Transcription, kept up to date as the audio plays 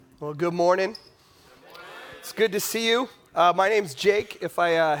Well, good morning. It's good to see you. My name's Jake. If I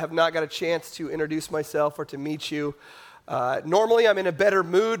have not got a chance to introduce myself or to meet you, normally I'm in a better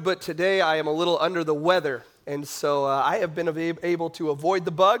mood, but today I am a little under the weather. And so I have been able to avoid the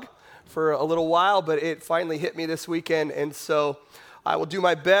bug for a little while, but it finally hit me this weekend. And so I will do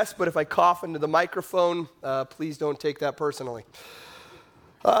my best, but if I cough into the microphone, please don't take that personally.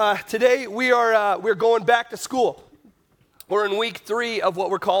 Today we're going back to school. We're in week 3 of what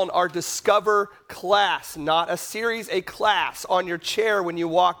we're calling our Discover class, not a series, a class. On your chair when you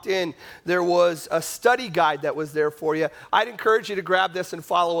walked in, there was a study guide that was there for you. I'd encourage you to grab this and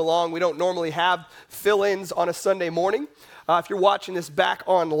follow along. We don't normally have fill-ins on a Sunday morning. If you're watching this back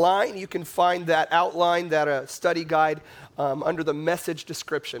online, you can find that outline, that study guide under the message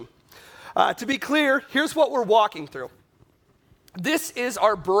description. To be clear, here's what we're walking through. This is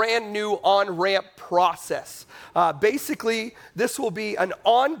our brand new on-ramp process. Basically, this will be an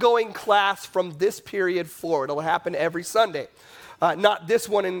ongoing class from this period forward. It'll happen every Sunday. Not this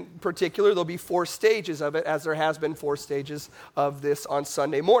one in particular. There'll be 4 stages of it, as there has been 4 stages of this on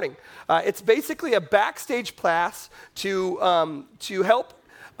Sunday morning. It's basically a backstage class to help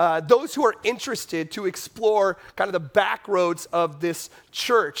those who are interested to explore kind of the back roads of this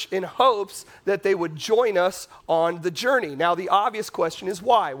church in hopes that they would join us on the journey. Now, the obvious question is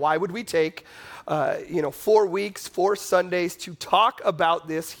why? Why would we take 4 weeks, 4 Sundays to talk about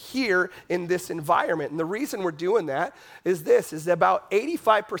this here in this environment? And the reason we're doing that is about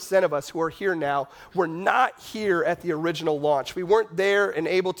 85% of us who are here now were not here at the original launch. We weren't there and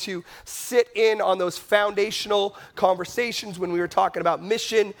able to sit in on those foundational conversations when we were talking about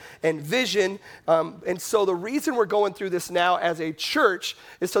mission and vision. And so the reason we're going through this now as a church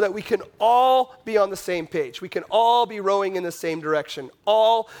is so that we can all be on the same page. We can all be rowing in the same direction,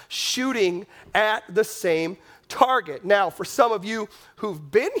 all shooting at the same target. Now, for some of you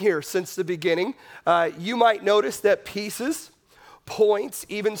who've been here since the beginning, you might notice that pieces, points,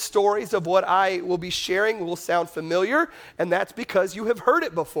 even stories of what I will be sharing will sound familiar, and that's because you have heard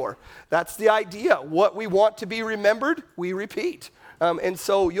it before. That's the idea. What we want to be remembered, we repeat. And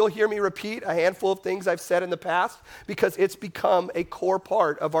so you'll hear me repeat a handful of things I've said in the past because it's become a core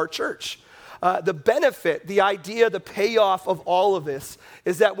part of our church. The benefit, the idea, the payoff of all of this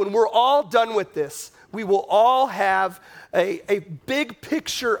is that when we're all done with this, we will all have a big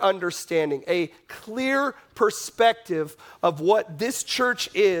picture understanding, a clear perspective of what this church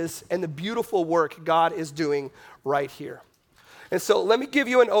is and the beautiful work God is doing right here. And so let me give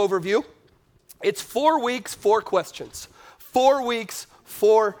you an overview. It's 4 weeks, 4 questions. 4 weeks,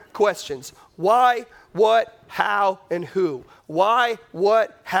 4 questions. Why, what, how, and who? Why,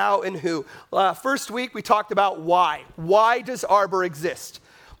 what, how, and who? First week, we talked about why. Why does Arbor exist?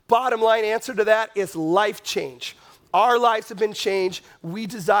 Bottom line answer to that is life change. Our lives have been changed. We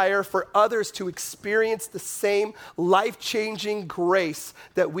desire for others to experience the same life-changing grace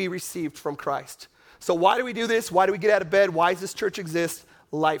that we received from Christ. So why do we do this? Why do we get out of bed? Why does this church exist?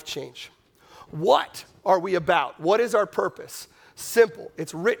 Life change. What are we about? What is our purpose? Simple.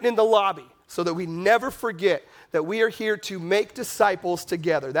 It's written in the lobby so that we never forget that we are here to make disciples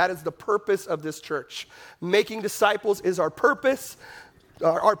together. That is the purpose of this church. Making disciples is our purpose.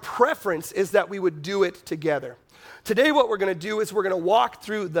 Our preference is that we would do it together. Today what we're going to do is we're going to walk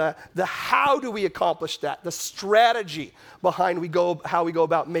through the how do we accomplish that, the strategy behind how we go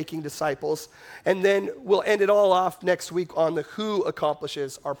about making disciples, and then we'll end it all off next week on the who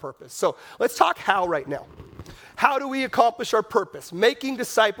accomplishes our purpose. So let's talk how right now. How do we accomplish our purpose? Making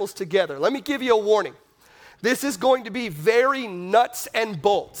disciples together. Let me give you a warning. This is going to be very nuts and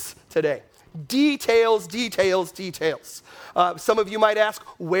bolts today. Details, details, details. Some of you might ask,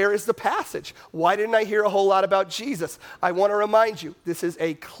 where is the passage? Why didn't I hear a whole lot about Jesus? I want to remind you, this is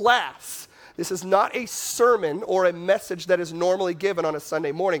a class. This is not a sermon or a message that is normally given on a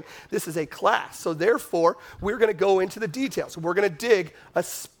Sunday morning. This is a class. So therefore, we're going to go into the details. We're going to dig,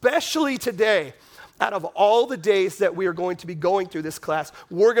 especially today, out of all the days that we are going to be going through this class,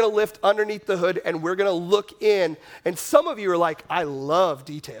 we're going to lift underneath the hood and we're going to look in. And some of you are like, I love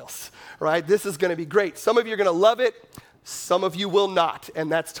details, right? This is going to be great. Some of you are going to love it. Some of you will not,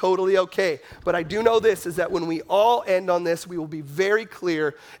 and that's totally okay. But I do know this, is that when we all end on this, we will be very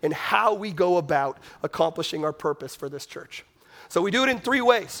clear in how we go about accomplishing our purpose for this church. So we do it in 3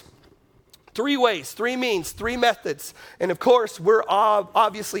 ways. 3 ways, 3 means, 3 methods. And of course, we're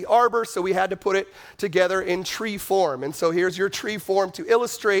obviously Arbor, so we had to put it together in tree form. And so here's your tree form to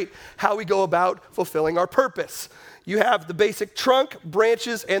illustrate how we go about fulfilling our purpose. You have the basic trunk,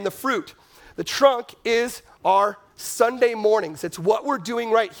 branches, and the fruit. The trunk is our Sunday mornings. It's what we're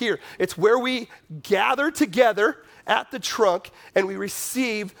doing right here. It's where we gather together at the trunk and we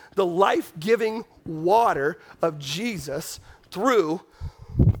receive the life-giving water of Jesus through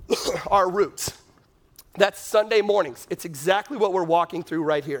our roots. That's Sunday mornings. It's exactly what we're walking through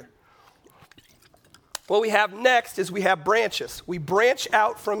right here. What we have next is we have branches. We branch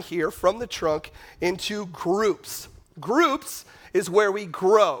out from here, from the trunk, into groups. Groups is where we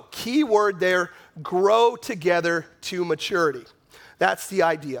grow. Key word there, grow together to maturity. That's the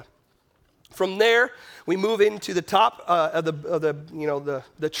idea. From there, we move into the top of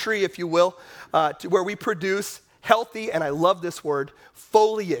the tree, if you will, to where we produce healthy, and I love this word,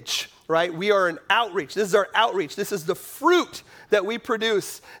 foliage, right? We are an outreach. This is our outreach. This is the fruit that we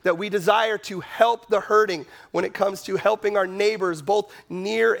produce, that we desire to help the hurting when it comes to helping our neighbors, both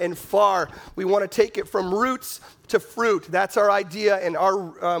near and far. We want to take it from roots to fruit. That's our idea, and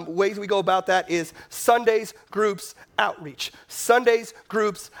our ways we go about that is Sundays, groups, outreach. Sundays,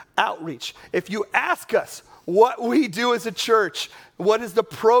 groups, outreach. If you ask us what we do as a church, what is the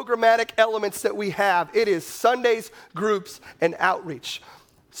programmatic elements that we have, it is Sundays, groups, and outreach.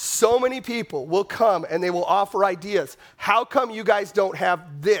 So many people will come and they will offer ideas. How come you guys don't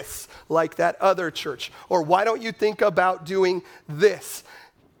have this like that other church? Or why don't you think about doing this?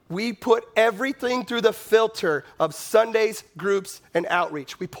 We put everything through the filter of Sundays, groups, and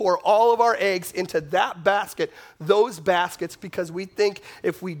outreach. We pour all of our eggs into that basket, those baskets, because we think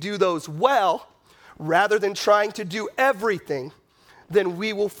if we do those well, rather than trying to do everything, then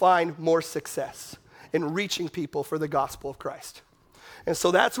we will find more success in reaching people for the gospel of Christ. And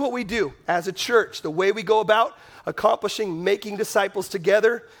so that's what we do as a church. The way we go about accomplishing making disciples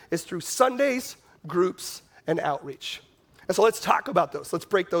together is through Sundays, groups, and outreach. And so let's talk about those. Let's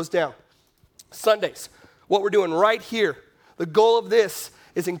break those down. Sundays, what we're doing right here. The goal of this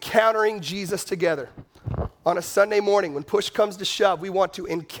is encountering Jesus together. On a Sunday morning, when push comes to shove, we want to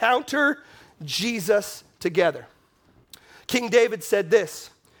encounter Jesus together. King David said this.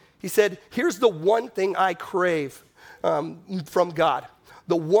 He said, here's the one thing I crave from God.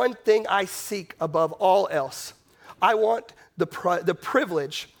 The one thing I seek above all else. I want the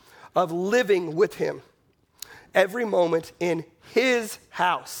privilege of living with him every moment in his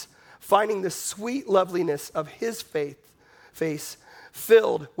house, finding the sweet loveliness of his face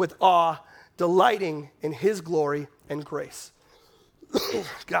filled with awe, delighting in his glory and grace.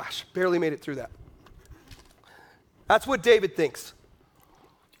 Gosh, barely made it through that. That's what David thinks.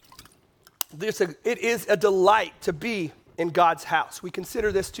 It is a delight to be in God's house. We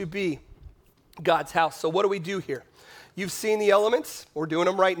consider this to be God's house. So what do we do here? You've seen the elements. We're doing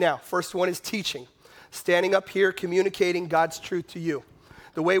them right now. First one is teaching. Standing up here, communicating God's truth to you.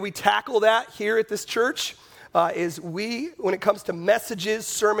 The way we tackle that here at this church is when it comes to messages,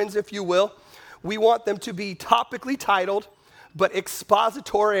 sermons, if you will, we want them to be topically titled, but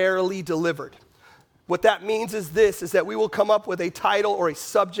expositorily delivered. What that means is that we will come up with a title or a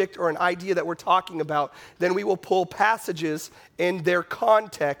subject or an idea that we're talking about. Then we will pull passages in their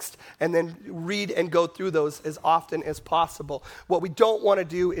context and then read and go through those as often as possible. What we don't want to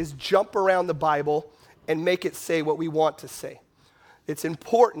do is jump around the Bible and make it say what we want to say. It's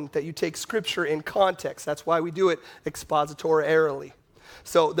important that you take Scripture in context. That's why we do it expositorily.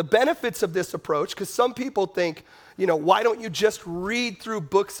 So the benefits of this approach, because some people think, why don't you just read through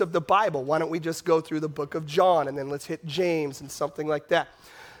books of the Bible? Why don't we just go through the book of John and then let's hit James and something like that?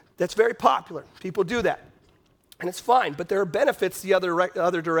 That's very popular. People do that. And it's fine, but there are benefits the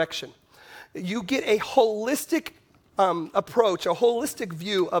other direction. You get a holistic approach, a holistic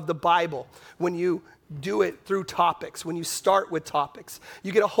view of the Bible when you do it through topics, when you start with topics.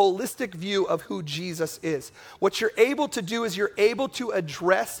 You get a holistic view of who Jesus is. What you're able to do is you're able to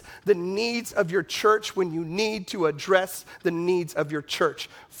address the needs of your church when you need to address the needs of your church.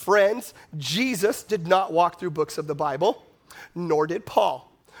 Friends, Jesus did not walk through books of the Bible, nor did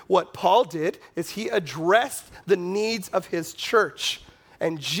Paul. What Paul did is he addressed the needs of his church.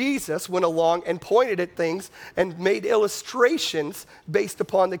 And Jesus went along and pointed at things and made illustrations based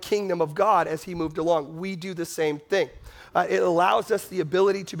upon the kingdom of God as he moved along. We do the same thing. It allows us the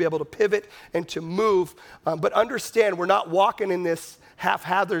ability to be able to pivot and to move. But understand, we're not walking in this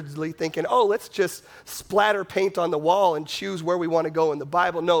haphazardly thinking, let's just splatter paint on the wall and choose where we want to go in the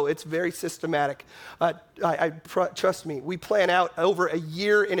Bible. No, it's very systematic. Trust me, we plan out over a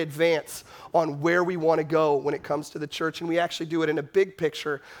year in advance on where we want to go when it comes to the church. And we actually do it in a big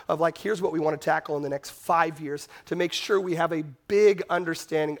picture of here's what we want to tackle in the next 5 years to make sure we have a big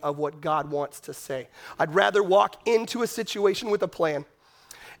understanding of what God wants to say. I'd rather walk into a situation with a plan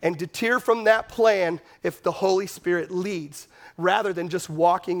and deter from that plan if the Holy Spirit leads, rather than just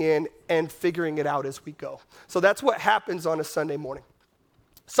walking in and figuring it out as we go. So that's what happens on a Sunday morning.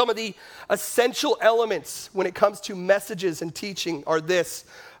 Some of the essential elements when it comes to messages and teaching are this.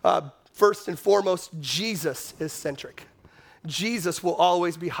 First and foremost, Jesus is centric. Jesus will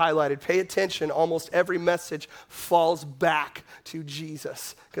always be highlighted. Pay attention, almost every message falls back to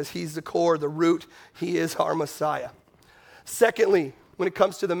Jesus because he's the core, the root. He is our Messiah. Secondly, when it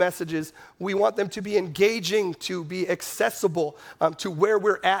comes to the messages, we want them to be engaging, to be accessible to where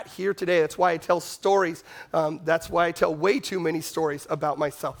we're at here today. That's why I tell stories. That's why I tell way too many stories about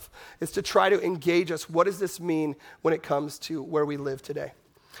myself. It's to try to engage us. What does this mean when it comes to where we live today?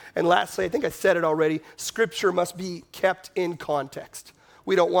 And lastly, I think I said it already, Scripture must be kept in context.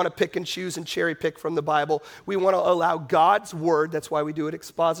 We don't want to pick and choose and cherry pick from the Bible. We want to allow God's word, that's why we do it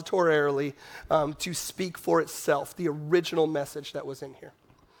expositorily, to speak for itself, the original message that was in here.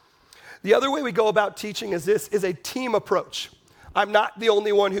 The other way we go about teaching is a team approach. I'm not the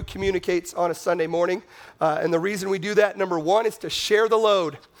only one who communicates on a Sunday morning. And the reason we do that, number one, is to share the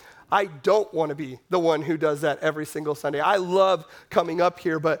load. I don't want to be the one who does that every single Sunday. I love coming up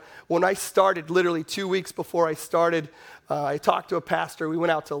here, but when I started, literally 2 weeks before I started, I talked to a pastor. We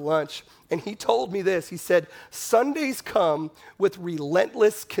went out to lunch, and he told me this. He said, Sundays come with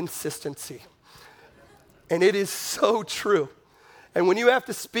relentless consistency. And it is so true. And when you have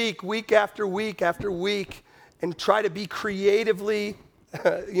to speak week after week after week and try to be creatively,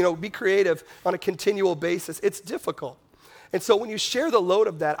 be creative on a continual basis, it's difficult. And so when you share the load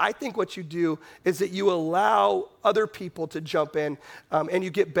of that, I think what you do is that you allow other people to jump in and you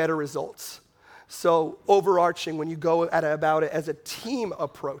get better results. So overarching, when you go about it as a team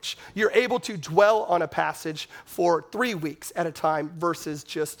approach, you're able to dwell on a passage for 3 weeks at a time versus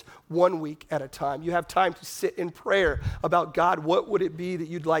just 1 week at a time. You have time to sit in prayer about, God, what would it be that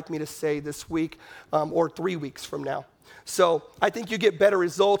you'd like me to say this week or 3 weeks from now? So I think you get better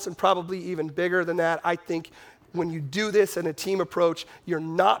results, and probably even bigger than that, I think when you do this in a team approach, you're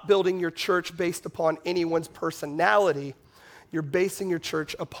not building your church based upon anyone's personality. You're basing your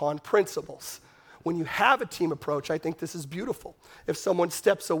church upon principles. When you have a team approach, I think this is beautiful. If someone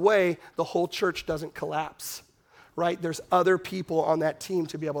steps away, the whole church doesn't collapse, right? There's other people on that team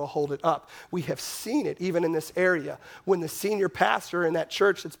to be able to hold it up. We have seen it even in this area. When the senior pastor in that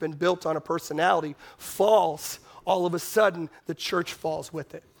church that's been built on a personality falls, all of a sudden the church falls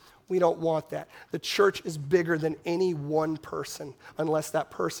with it. We don't want that. The church is bigger than any one person unless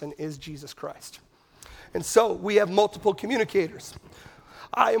that person is Jesus Christ. And so we have multiple communicators.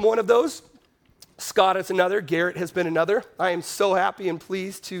 I am one of those. Scott is another. Garrett has been another. I am so happy and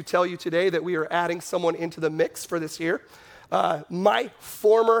pleased to tell you today that we are adding someone into the mix for this year. My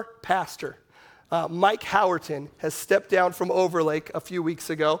former pastor, Mike Howerton, has stepped down from Overlake a few weeks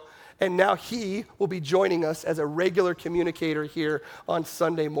ago. And now he will be joining us as a regular communicator here on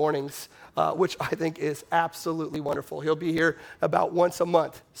Sunday mornings, which I think is absolutely wonderful. He'll be here about once a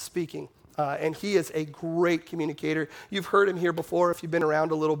month speaking, and he is a great communicator. You've heard him here before if you've been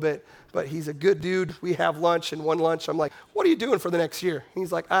around a little bit, but he's a good dude. We have lunch, and one lunch I'm like, what are you doing for the next year? And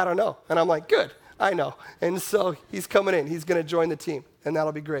he's like, I don't know. And I'm like, good, I know. And so he's coming in. He's going to join the team, and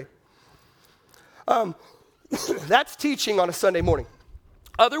that'll be great. That's teaching on a Sunday morning.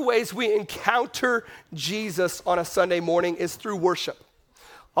 Other ways we encounter Jesus on a Sunday morning is through worship.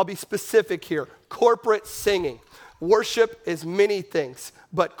 I'll be specific here. Corporate singing. Worship is many things,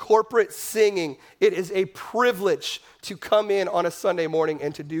 but corporate singing, it is a privilege to come in on a Sunday morning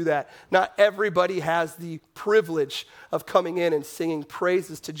and to do that. Not everybody has the privilege of coming in and singing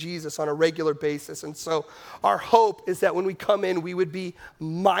praises to Jesus on a regular basis. And so our hope is that when we come in, we would be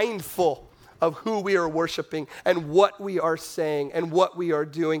mindful of who we are worshiping and what we are saying and what we are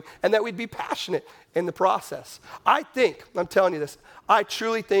doing, and that we'd be passionate in the process. I'm telling you this, I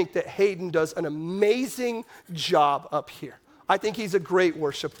truly think that Hayden does an amazing job up here. I think he's a great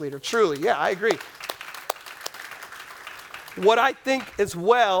worship leader, truly. Yeah, I agree. What I think as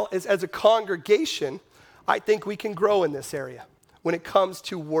well is, as a congregation, I think we can grow in this area when it comes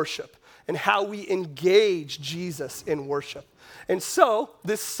to worship and how we engage Jesus in worship. And so,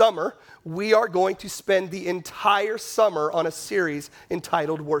 this summer, we are going to spend the entire summer on a series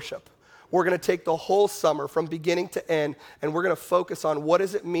entitled Worship. We're going to take the whole summer from beginning to end, and we're going to focus on what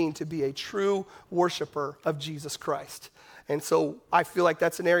does it mean to be a true worshiper of Jesus Christ. And so I feel like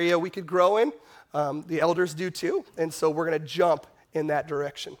that's an area we could grow in. The elders do too, and so we're going to jump in that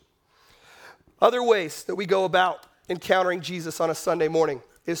direction. Other ways that we go about encountering Jesus on a Sunday morning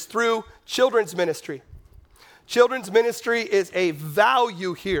is through children's ministry. Children's ministry is a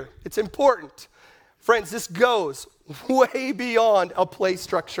value here. It's important. Friends, this goes way beyond a play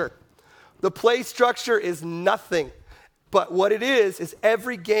structure. The play structure is nothing. But what it is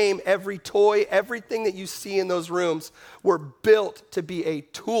every game, every toy, everything that you see in those rooms were built to be a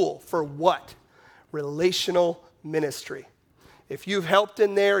tool for what? Relational ministry. If you've helped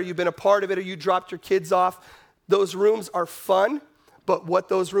in there, or you've been a part of it, or you dropped your kids off, those rooms are fun, but what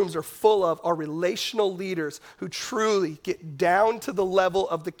those rooms are full of are relational leaders who truly get down to the level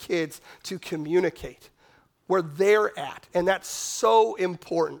of the kids to communicate where they're at. And that's so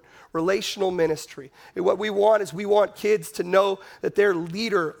important. Relational ministry. And what we want is we want kids to know that their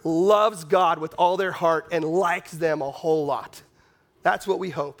leader loves God with all their heart and likes them a whole lot. That's what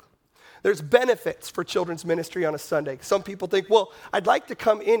we hope. There's benefits for children's ministry on a Sunday. Some people think, well, I'd like to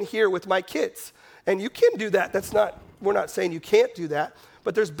come in here with my kids. And you can do that. We're not saying you can't do that,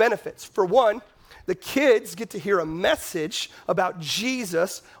 but there's benefits. For one, the kids get to hear a message about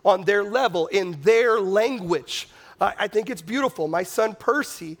Jesus on their level, in their language. I think it's beautiful. My son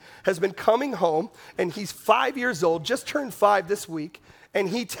Percy has been coming home, and he's 5 years old, just turned 5 this week, and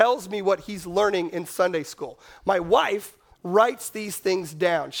he tells me what he's learning in Sunday school. My wife writes these things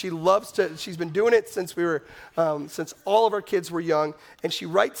down. She's been doing it since since all of our kids were young, and she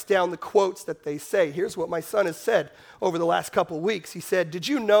writes down the quotes that they say. Here's what my son has said over the last couple of weeks. He said, did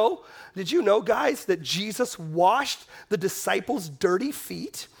you know, guys, that Jesus washed the disciples' dirty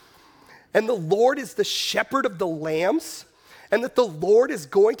feet? And the Lord is the shepherd of the lambs, and that the Lord is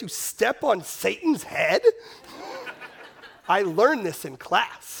going to step on Satan's head? I learned this in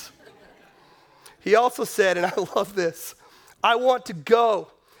class. He also said, and I love this, I want to go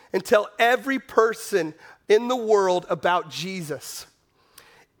and tell every person in the world about Jesus,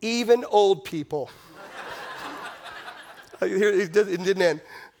 even old people. It didn't end,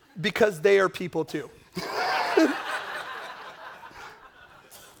 because they are people too.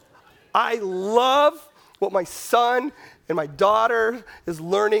 I love what my son and my daughter is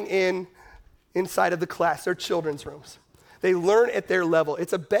learning inside of the class, their children's rooms. They learn at their level.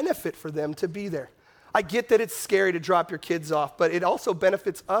 It's a benefit for them to be there. I get that it's scary to drop your kids off, but it also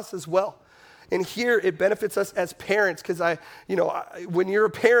benefits us as well. And here it benefits us as parents, because when you're a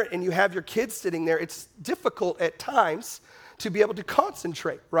parent and you have your kids sitting there, it's difficult at times to be able to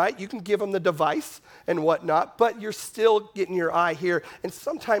concentrate, right? You can give them the device and whatnot, but you're still getting your eye here. And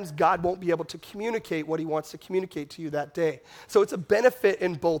sometimes God won't be able to communicate what he wants to communicate to you that day. So it's a benefit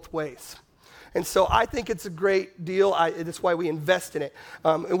in both ways. And so I think it's a great deal. That's why we invest in it.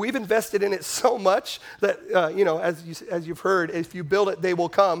 And we've invested in it so much that, as you've heard, if you build it, they will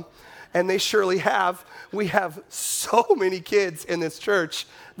come. And they surely have. We have so many kids in this church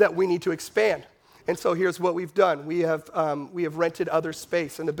that we need to expand. And so here's what we've done. We have rented other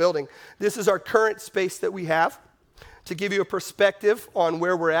space in the building. This is our current space that we have. To give you a perspective on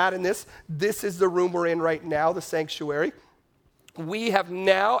where we're at in this is the room we're in right now, the sanctuary. We have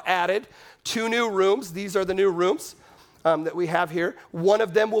now added 2 new rooms. These are the new rooms that we have here. One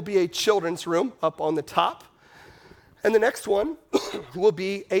of them will be a children's room up on the top. And the next one will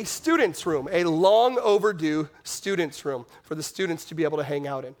be a student's room, a long overdue student's room for the students to be able to hang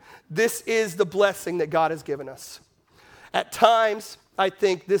out in. This is the blessing that God has given us. At times, I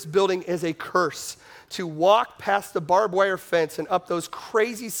think this building is a curse. To walk past the barbed wire fence and up those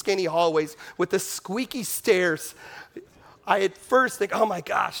crazy skinny hallways with the squeaky stairs, I at first think, oh my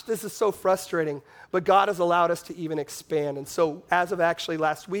gosh, this is so frustrating. But God has allowed us to even expand. And so as of actually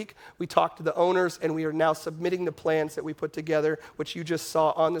last week, we talked to the owners, and we are now submitting the plans that we put together, which you just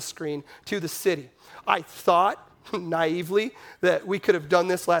saw on the screen, to the city. I thought naively that we could have done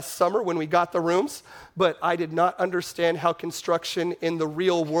this last summer when we got the rooms, but I did not understand how construction in the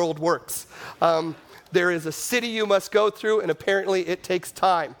real world works. There is a city you must go through, and apparently it takes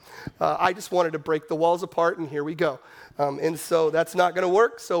time. I just wanted to break the walls apart, and here we go. And so that's not going to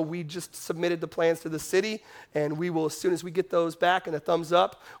work, so we just submitted the plans to the city, and we will, as soon as we get those back and a thumbs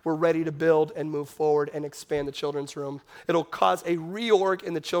up, we're ready to build and move forward and expand the children's room. It'll cause a reorg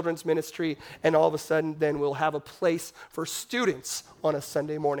in the children's ministry, and all of a sudden then we'll have a place for students on a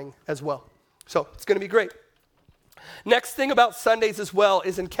Sunday morning as well. So it's going to be great. Next thing about Sundays as well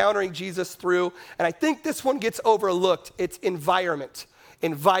is encountering Jesus through, and I think this one gets overlooked, it's environment.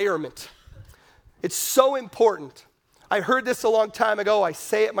 Environment. It's so important. I heard this a long time ago. I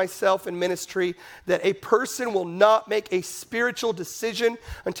say it myself in ministry, that a person will not make a spiritual decision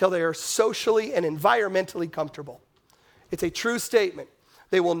until they are socially and environmentally comfortable. It's a true statement.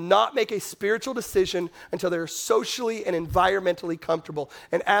 They will not make a spiritual decision until they're socially and environmentally comfortable.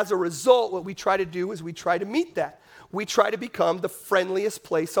 And as a result, what we try to do is we try to meet that. We try to become the friendliest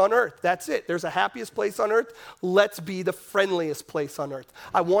place on earth. That's it. There's a happiest place on earth. Let's be the friendliest place on earth.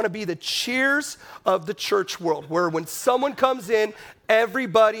 I want to be the Cheers of the church world, where when someone comes in,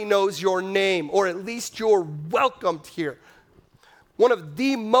 everybody knows your name, or at least you're welcomed here. One of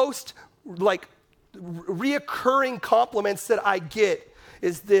the most reoccurring compliments that I get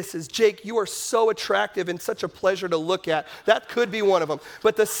is Jake, you are so attractive and such a pleasure to look at. That could be one of them.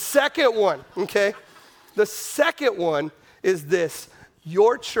 But the second one, okay? The second one is this.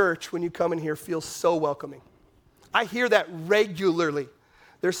 Your church, when you come in here, feels so welcoming. I hear that regularly.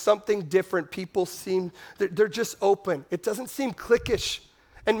 There's something different. People they're just open. It doesn't seem cliquish.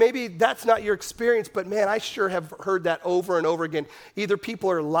 And maybe that's not your experience, but man, I sure have heard that over and over again. Either people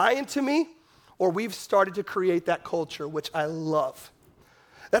are lying to me, or we've started to create that culture, which I love.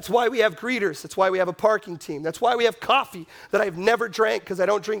 That's why we have greeters. That's why we have a parking team. That's why we have coffee that I've never drank because I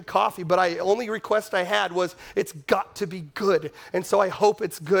don't drink coffee, but only request I had was it's got to be good. And so I hope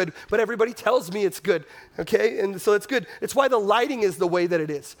it's good, but everybody tells me it's good, okay? And so it's good. It's why the lighting is the way that it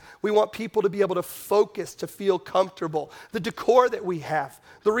is. We want people to be able to focus, to feel comfortable. The decor that we have.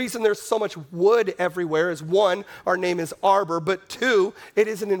 The reason there's so much wood everywhere is one, our name is Arbor, but two, it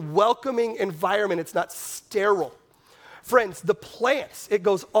is an welcoming environment. It's not sterile. Friends, the plants, it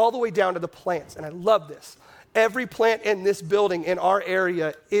goes all the way down to the plants, and I love this. Every plant in this building, in our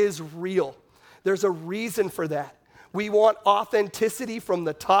area, is real. There's a reason for that. We want authenticity from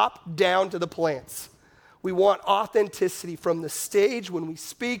the top down to the plants. We want authenticity from the stage when we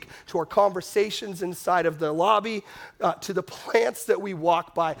speak, to our conversations inside of the lobby, to the plants that we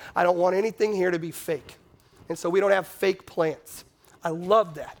walk by. I don't want anything here to be fake. And so we don't have fake plants. I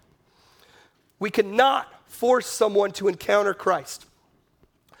love that. We cannot force someone to encounter Christ,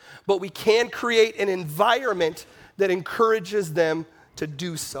 but we can create an environment that encourages them to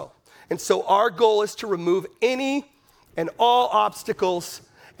do so. And so our goal is to remove any and all obstacles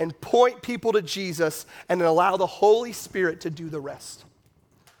and point people to Jesus and then allow the Holy Spirit to do the rest.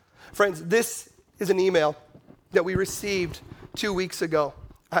 Friends, this is an email that we received 2 weeks ago.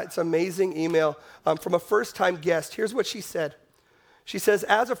 It's an amazing email from a first-time guest. Here's what she said. She says,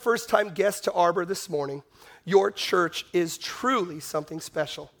 as a first-time guest to Arbor this morning, your church is truly something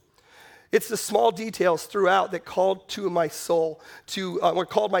special. It's the small details throughout that called my soul to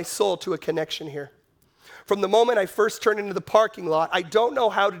a connection here. From the moment I first turned into the parking lot, I don't know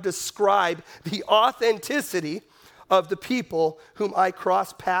how to describe the authenticity of the people whom I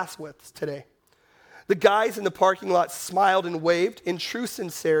crossed paths with today. The guys in the parking lot smiled and waved in true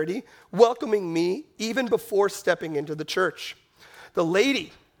sincerity, welcoming me even before stepping into the church. The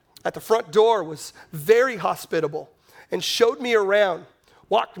lady at the front door was very hospitable and showed me around,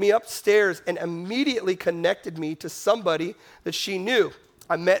 walked me upstairs, and immediately connected me to somebody that she knew.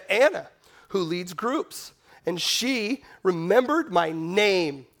 I met Anna, who leads groups, and she remembered my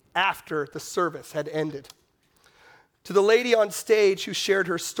name after the service had ended. To the lady on stage who shared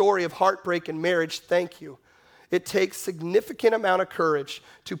her story of heartbreak and marriage, thank you. It takes significant amount of courage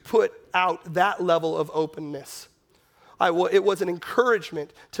to put out that level of openness. It was an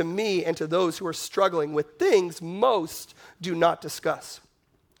encouragement to me and to those who are struggling with things most do not discuss.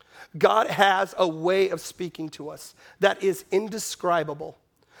 God has a way of speaking to us that is indescribable.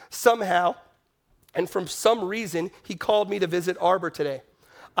 Somehow, and for some reason, he called me to visit Arbor today.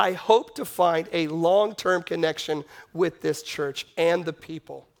 I hope to find a long-term connection with this church and the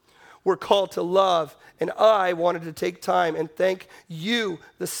people. We're called to love, and I wanted to take time and thank you,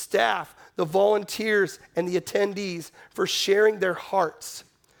 the staff, the volunteers, and the attendees for sharing their hearts.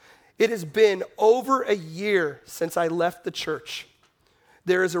 It has been over a year since I left the church.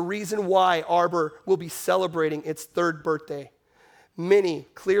 There is a reason why Arbor will be celebrating its 3rd birthday. Many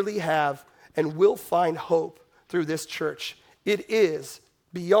clearly have and will find hope through this church. It is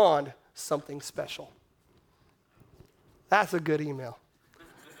beyond something special. That's a good email.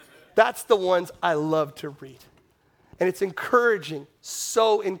 That's the ones I love to read. And it's encouraging,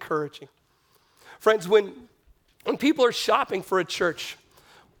 so encouraging. Friends, when people are shopping for a church,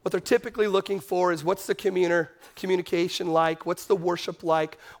 what they're typically looking for is what's the communication like, what's the worship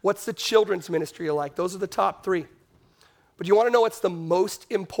like, what's the children's ministry like. Those are the top 3. But you want to know what's the most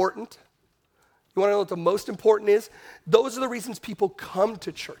important? You want to know what the most important is? Those are the reasons people come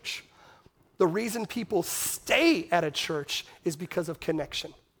to church. The reason people stay at a church is because of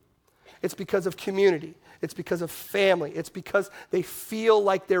connection. It's because of community. It's because of family. It's because they feel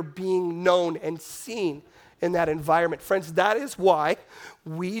like they're being known and seen in that environment. Friends, that is why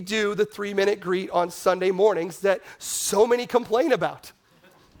we do the 3-minute greet on Sunday mornings that so many complain about.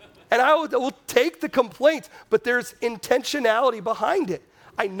 And I will take the complaints, but there's intentionality behind it.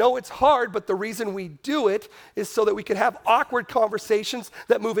 I know it's hard, but the reason we do it is so that we can have awkward conversations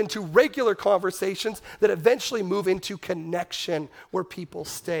that move into regular conversations that eventually move into connection where people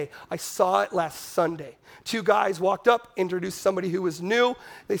stay. I saw it last Sunday. 2 guys walked up, introduced somebody who was new.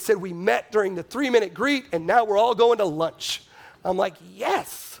 They said, we met during the 3-minute greet, and now we're all going to lunch. I'm like,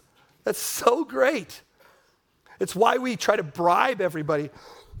 yes, that's so great. It's why we try to bribe everybody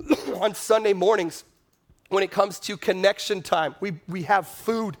on Sunday mornings. When it comes to connection time, we have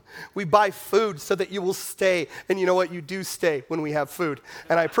food. We buy food so that you will stay. And you know what? You do stay when we have food.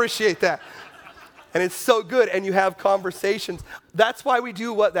 And I appreciate that. And it's so good. And you have conversations. That's why we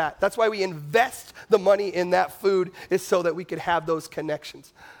do that's why we invest the money in that food, is so that we could have those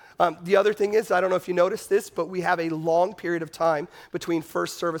connections. The other thing is, I don't know if you noticed this, but we have a long period of time between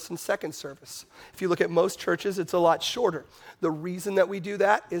first service and second service. If you look at most churches, it's a lot shorter. The reason that we do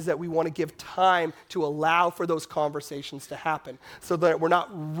that is that we want to give time to allow for those conversations to happen, so that we're not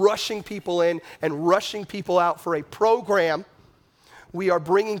rushing people in and rushing people out for a program. We are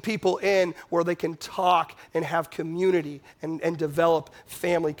bringing people in where they can talk and have community and develop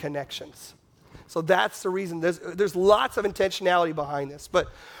family connections. So that's the reason. There's lots of intentionality behind this, but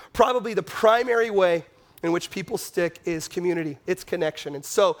probably the primary way in which people stick is community. It's connection. And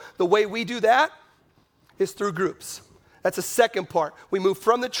so the way we do that is through groups. That's the second part. We move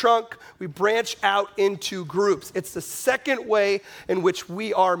from the trunk, we branch out into groups. It's the second way in which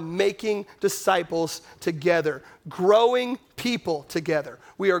we are making disciples together, growing people together.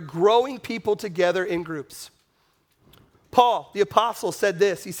 We are growing people together in groups. Paul, the apostle, said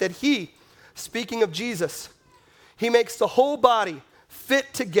this. He said, speaking of Jesus, he makes the whole body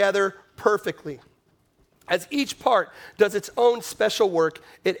fit together perfectly. As each part does its own special work,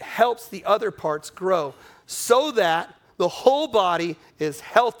 it helps the other parts grow so that the whole body is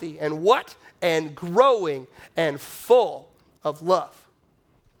healthy and what? And growing and full of love.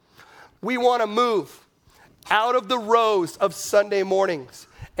 We want to move out of the rows of Sunday mornings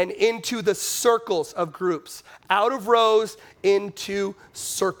and into the circles of groups. Out of rows into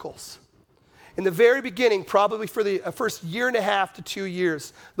circles. In the very beginning, probably for the first 1.5 to 2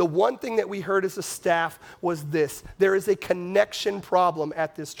 years, the one thing that we heard as a staff was this: there is a connection problem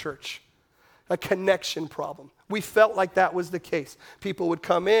at this church. A connection problem. We felt like that was the case. People would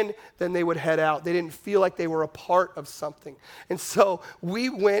come in, then they would head out. They didn't feel like they were a part of something. And so we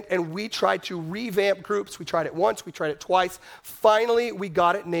went and we tried to revamp groups. We tried it once, we tried it twice. Finally, we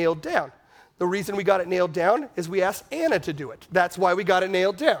got it nailed down. The reason we got it nailed down is we asked Anna to do it. That's why we got it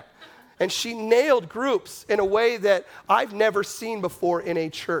nailed down. And she nailed groups in a way that I've never seen before in a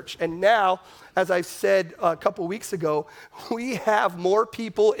church. And now, as I said a couple weeks ago, we have more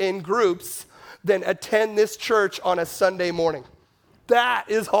people in groups than attend this church on a Sunday morning. That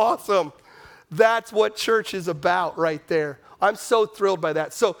is awesome. That's what church is about right there. I'm so thrilled by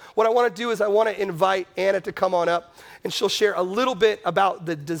that. So what I want to do is I want to invite Anna to come on up, and she'll share a little bit about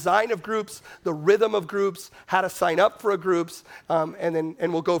the design of groups, the rhythm of groups, how to sign up for groups,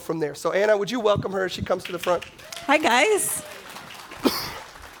 and we'll go from there. So Anna, would you welcome her as she comes to the front? Hi, guys.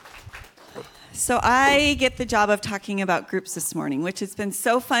 So I get the job of talking about groups this morning, which has been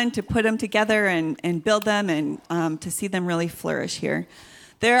so fun to put them together and build them and to see them really flourish here.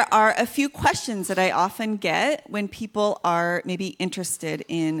 There are a few questions that I often get when people are maybe interested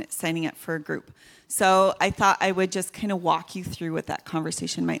in signing up for a group. So I thought I would just kind of walk you through what that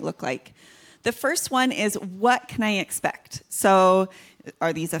conversation might look like. The first one is, what can I expect? So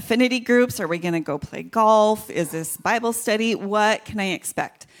are these affinity groups? Are we going to go play golf? Is this Bible study? What can I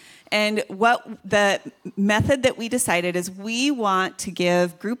expect? And what the method that we decided is we want to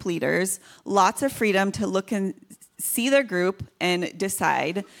give group leaders lots of freedom to look and see their group and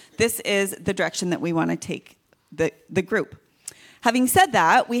decide this is the direction that we want to take the group. Having said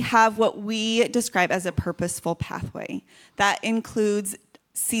that, we have what we describe as a purposeful pathway. That includes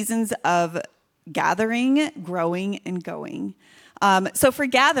seasons of gathering, growing, and going. So for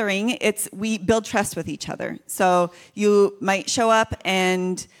gathering, we build trust with each other. So you might show up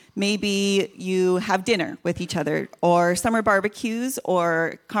and maybe you have dinner with each other, or summer barbecues,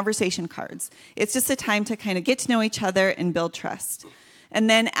 or conversation cards. It's just a time to kind of get to know each other and build trust. And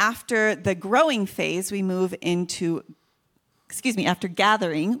then after the growing phase, we move into, after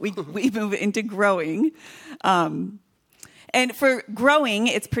gathering, we move into growing. And for growing,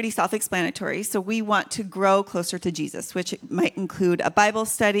 it's pretty self-explanatory. So we want to grow closer to Jesus, which might include a Bible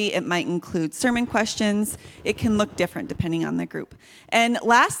study. It might include sermon questions. It can look different depending on the group. And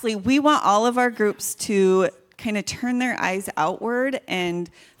lastly, we want all of our groups to kind of turn their eyes outward and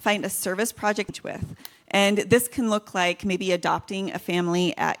find a service project with. And this can look like maybe adopting a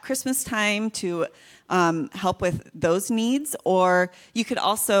family at Christmas time to help with those needs, or you could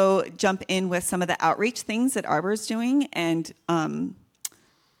also jump in with some of the outreach things that Arbor's doing and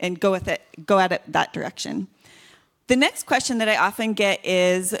go at it that direction. The next question that I often get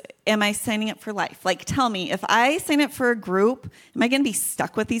is, am I signing up for life? Like, tell me, if I sign up for a group, am I going to be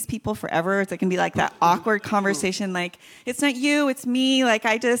stuck with these people forever? Is it going to be like that awkward conversation, like, it's not you, it's me, like,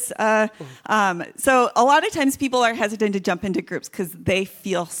 I just... So a lot of times people are hesitant to jump into groups because they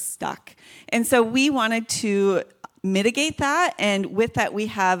feel stuck. And so we wanted to mitigate that, and with that, we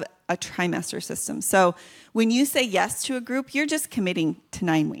have a trimester system. So when you say yes to a group, you're just committing to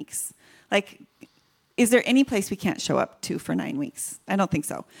 9 weeks. Like, is there any place we can't show up to for 9 weeks? I don't think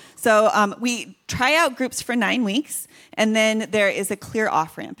so. So we try out groups for 9 weeks, and then there is a clear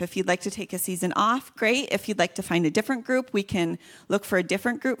off-ramp. If you'd like to take a season off, great. If you'd like to find a different group, we can look for a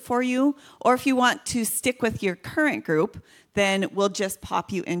different group for you. Or if you want to stick with your current group, then we'll just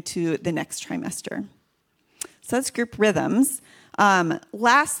pop you into the next trimester. So that's group rhythms.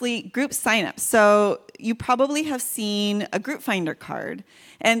 Lastly, group signups. So you probably have seen a group finder card.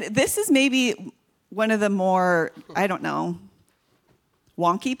 And this is maybe one of the more, I don't know,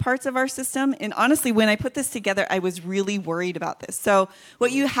 wonky parts of our system. And honestly, when I put this together, I was really worried about this. So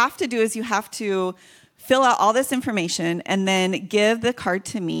what you have to do is you have to fill out all this information and then give the card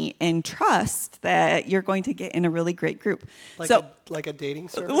to me and trust that you're going to get in a really great group. Like a dating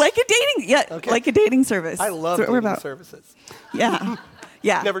service? Like a dating service. I love dating services. Yeah.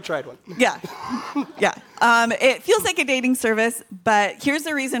 Yeah. Never tried one. Yeah. Yeah. It feels like a dating service, but here's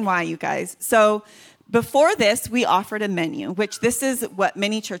the reason why, you guys. So before this, we offered a menu, which this is what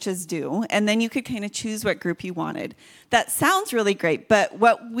many churches do, and then you could kind of choose what group you wanted. That sounds really great, but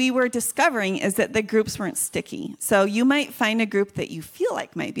what we were discovering is that the groups weren't sticky. So you might find a group that you feel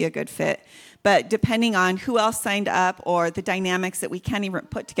like might be a good fit, but depending on who else signed up or the dynamics that we can't even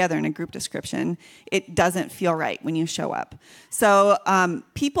put together in a group description, it doesn't feel right when you show up. So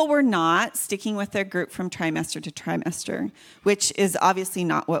people were not sticking with their group from trimester to trimester, which is obviously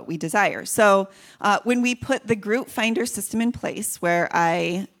not what we desire. So when we put the group finder system in place, where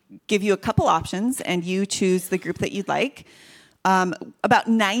I give you a couple options and you choose the group that you'd like, about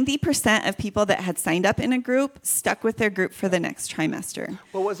 90% of people that had signed up in a group stuck with their group for the next trimester.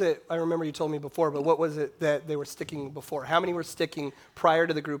 What was it? I remember you told me before, but what was it that they were sticking before? How many were sticking prior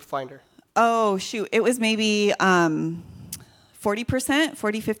to the group finder? Oh, shoot. It was maybe 40%,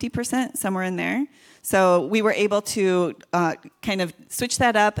 50%, somewhere in there. So we were able to kind of switch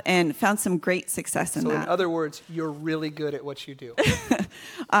that up and found some great success in that. So in other words, you're really good at what you do.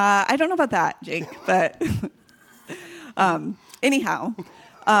 I don't know about that, Jake, but... Anyhow,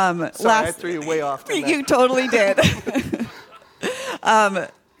 sorry, I threw you way off. You totally did.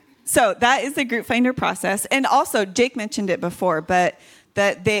 So that is the group finder process. And also, Jake mentioned it before, but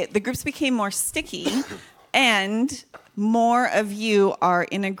that the groups became more sticky, and more of you are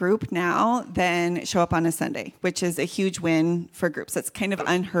in a group now than show up on a Sunday, which is a huge win for groups. That's kind of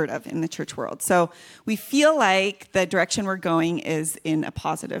unheard of in the church world. So we feel like the direction we're going is in a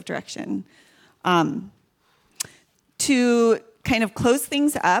positive direction. To kind of close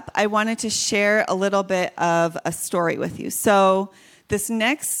things up, I wanted to share a little bit of a story with you. So this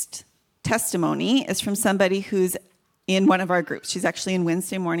next testimony is from somebody who's in one of our groups. She's actually in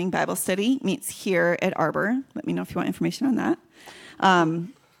Wednesday morning Bible study, meets here at Arbor. Let me know if you want information on that.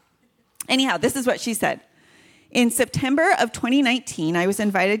 Anyhow, this is what she said. In September of 2019, I was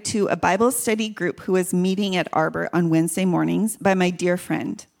invited to a Bible study group who was meeting at Arbor on Wednesday mornings by my dear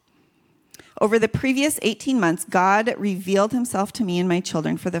friend. Over the previous 18 months, God revealed himself to me and my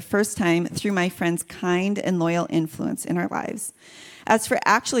children for the first time through my friend's kind and loyal influence in our lives. As for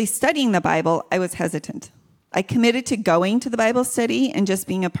actually studying the Bible, I was hesitant. I committed to going to the Bible study and just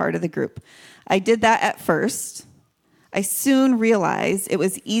being a part of the group. I did that at first. I soon realized it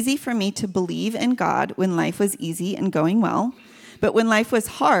was easy for me to believe in God when life was easy and going well. But when life was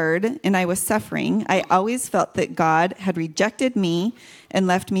hard and I was suffering, I always felt that God had rejected me and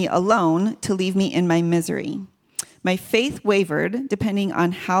left me alone to leave me in my misery. My faith wavered depending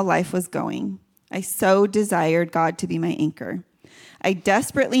on how life was going. I so desired God to be my anchor. I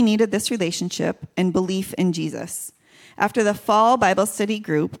desperately needed this relationship and belief in Jesus. After the fall Bible study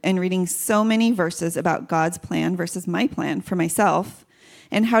group and reading so many verses about God's plan versus my plan for myself,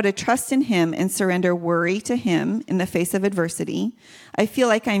 and how to trust in him and surrender worry to him in the face of adversity, I feel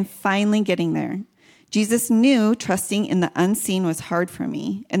like I'm finally getting there. Jesus knew trusting in the unseen was hard for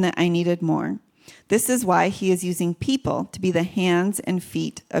me and that I needed more. This is why he is using people to be the hands and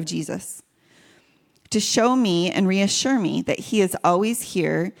feet of Jesus, to show me and reassure me that he is always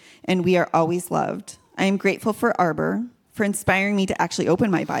here and we are always loved. I am grateful for Arbor, for inspiring me to actually open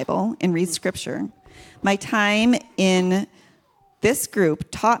my Bible and read scripture. My time in this group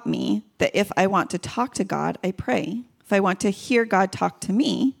taught me that if I want to talk to God, I pray. If I want to hear God talk to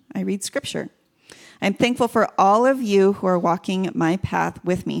me, I read scripture. I'm thankful for all of you who are walking my path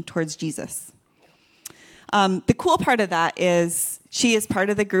with me towards Jesus. The cool part of that is she is part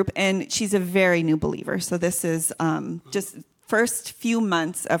of the group, and she's a very new believer. So this is just first few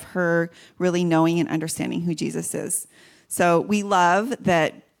months of her really knowing and understanding who Jesus is. So we love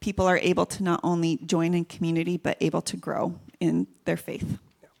that people are able to not only join in community, but able to grow in their faith.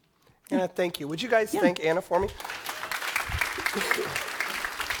 Anna, thank you. Would you guys thank Anna for me?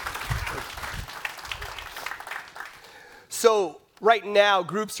 So right now,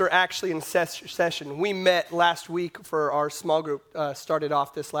 groups are actually in session. We met last week for our small group, started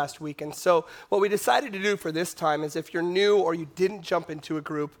off this last week. And so what we decided to do for this time is if you're new or you didn't jump into a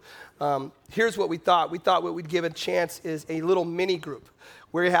group, here's what we thought. We thought what we'd give a chance is a little mini group.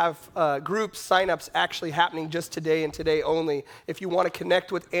 We have group signups actually happening just today and today only. If you want to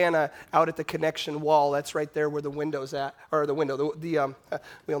connect with Anna out at the connection wall, that's right there where the window's at, or the window. We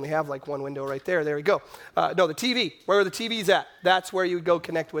only have like one window right there. There we go. No, the TV. Where the TV's at, that's where you would go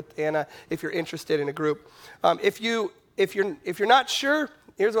connect with Anna if you're interested in a group. If you're not sure,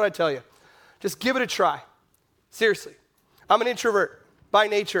 here's what I tell you: just give it a try. Seriously, I'm an introvert by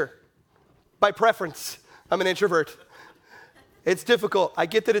nature, by preference. I'm an introvert. It's difficult. I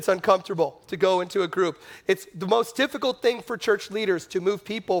get that it's uncomfortable to go into a group. It's the most difficult thing for church leaders to move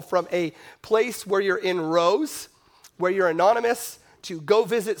people from a place where you're in rows, where you're anonymous, to go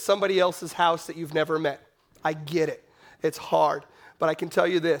visit somebody else's house that you've never met. I get it. It's hard. But I can tell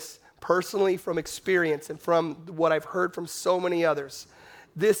you this, personally from experience and from what I've heard from so many others,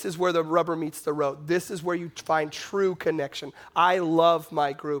 this is where the rubber meets the road. This is where you find true connection. I love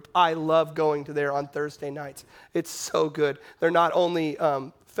my group. I love going to there on Thursday nights. It's so good. They're not only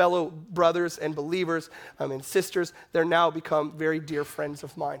fellow brothers and believers and sisters, they're now become very dear friends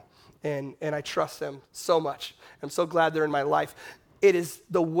of mine. And I trust them so much. I'm so glad they're in my life. It is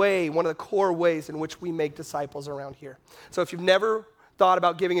the way, one of the core ways in which we make disciples around here. So if you've never thought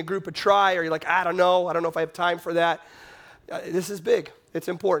about giving a group a try, or you're like, I don't know if I have time for that, this is big. It's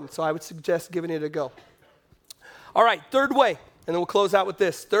important, so I would suggest giving it a go. All right, third way, and then we'll close out with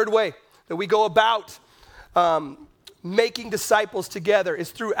this. Third way that we go about making disciples together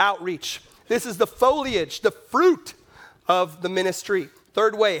is through outreach. This is the foliage, the fruit of the ministry.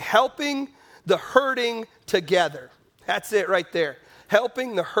 Third way, helping the hurting together. That's it right there.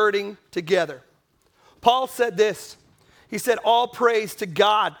 Helping the hurting together. Paul said this. He said, all praise to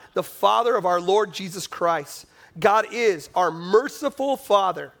God, the Father of our Lord Jesus Christ. God is our merciful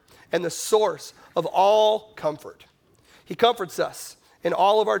Father and the source of all comfort. He comforts us in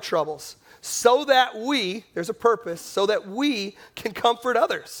all of our troubles so that we, there's a purpose, so that we can comfort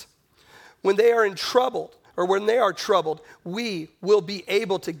others. When they are in trouble, or when they are troubled, we will be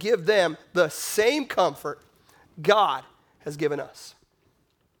able to give them the same comfort God has given us.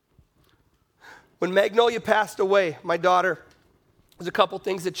 When Magnolia passed away, my daughter, there's a couple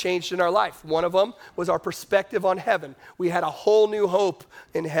things that changed in our life. One of them was our perspective on heaven. We had a whole new hope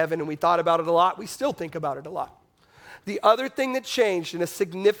in heaven, and we thought about it a lot. We still think about it a lot. The other thing that changed in a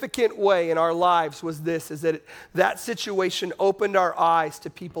significant way in our lives was this, is that that situation opened our eyes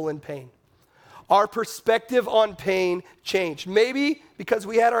to people in pain. Our perspective on pain changed. Maybe because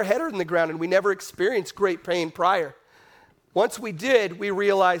we had our head in the ground and we never experienced great pain prior. Once we did, we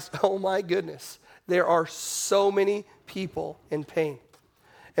realized, oh my goodness, there are so many people in pain.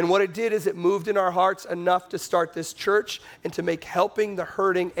 And what it did is it moved in our hearts enough to start this church and to make helping the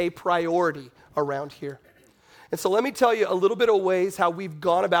hurting a priority around here. And so let me tell you a little bit of ways how we've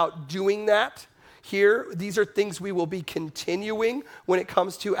gone about doing that here. These are things we will be continuing when it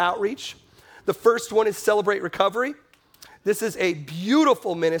comes to outreach. The first one is Celebrate Recovery. This is a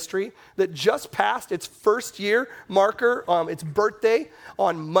beautiful ministry that just passed its first year marker, its birthday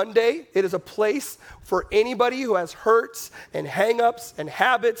on Monday. It is a place for anybody who has hurts and hang-ups and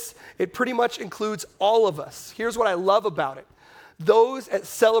habits. It pretty much includes all of us. Here's what I love about it. Those at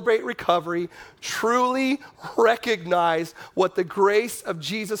Celebrate Recovery truly recognize what the grace of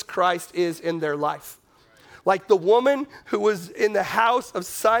Jesus Christ is in their life. Like the woman who was in the house of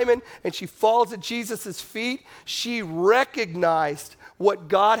Simon and she falls at Jesus' feet, she recognized what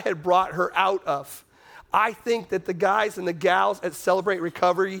God had brought her out of. I think that the guys and the gals at Celebrate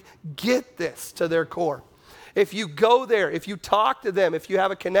Recovery get this to their core. If you go there, if you talk to them, if you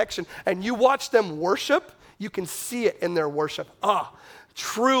have a connection and you watch them worship, You can see it in their worship.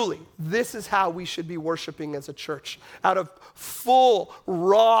 Truly, this is how we should be worshiping as a church, out of full,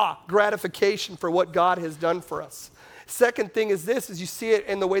 raw gratification for what God has done for us. Second thing is this, is you see it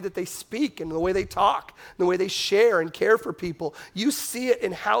in the way that they speak and the way they talk, and the way they share and care for people. You see it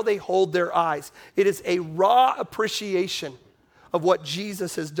in how they hold their eyes. It is a raw appreciation of what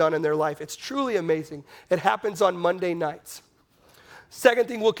Jesus has done in their life. It's truly amazing. It happens on Monday nights. Second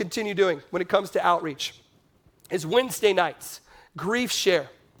thing we'll continue doing when it comes to outreach is Wednesday nights, grief share.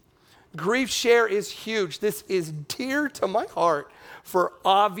 Grief share is huge. This is dear to my heart for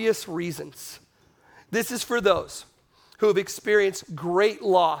obvious reasons. This is for those who have experienced great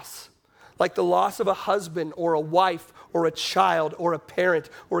loss, like the loss of a husband or a wife or a child or a parent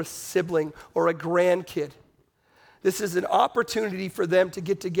or a sibling or a grandkid. This is an opportunity for them to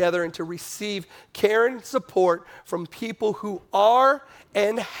get together and to receive care and support from people who are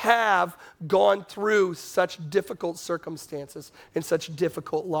and have gone through such difficult circumstances and such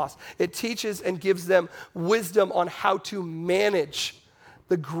difficult loss. It teaches and gives them wisdom on how to manage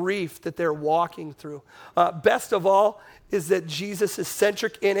the grief that they're walking through. Best of all is that Jesus is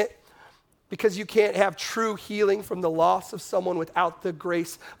centric in it, because you can't have true healing from the loss of someone without the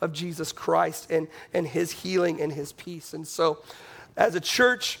grace of Jesus Christ and his healing and his peace. And so as a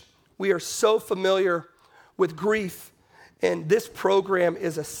church, we are so familiar with grief, and this program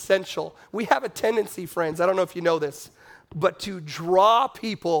is essential. We have a tendency, friends, I don't know if you know this, but to draw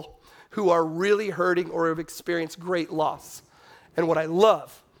people who are really hurting or have experienced great loss. And what I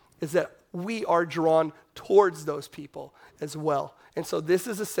love is that we are drawn towards those people as well. And so this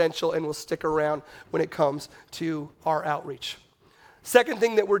is essential and will stick around when it comes to our outreach. Second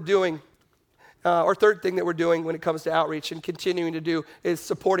thing that we're doing, or third thing that we're doing when it comes to outreach and continuing to do, is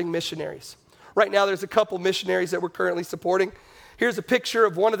supporting missionaries. Right now there's a couple missionaries that we're currently supporting. Here's a picture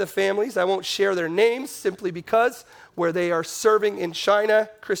of one of the families. I won't share their names simply because where they are serving in China,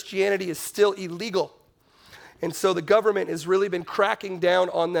 Christianity is still illegal. And so the government has really been cracking down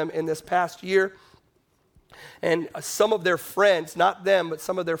on them in this past year. And some of their friends, not them, but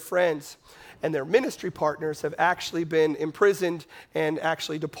some of their friends and their ministry partners have actually been imprisoned and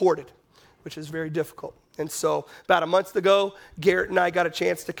actually deported, which is very difficult. And so about a month ago, Garrett and I got a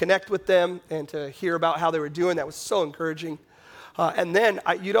chance to connect with them and to hear about how they were doing. That was so encouraging. And then,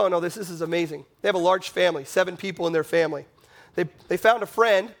 you don't know this is amazing. They have a large family, 7 people in their family. They found a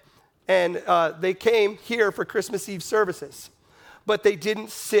friend, and they came here for Christmas Eve services. But they didn't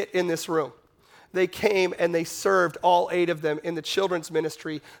sit in this room. They came and they served all 8 of them in the children's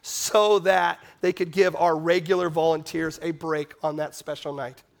ministry so that they could give our regular volunteers a break on that special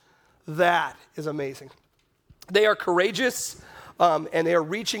night. That is amazing. They are courageous, and they are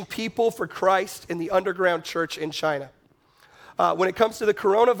reaching people for Christ in the underground church in China. When it comes to the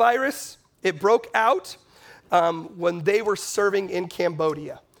coronavirus, it broke out when they were serving in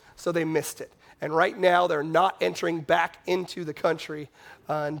Cambodia, so they missed it. And right now, they're not entering back into the country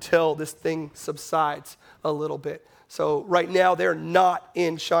until this thing subsides a little bit. So right now, they're not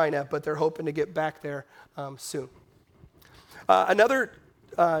in China, but they're hoping to get back there soon. Another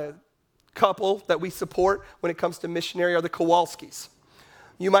couple that we support when it comes to missionary are the Kowalskis.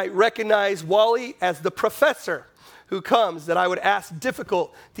 You might recognize Wally as the professor who comes that I would ask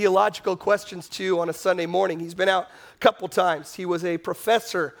difficult theological questions to on a Sunday morning. He's been out a couple times. He was a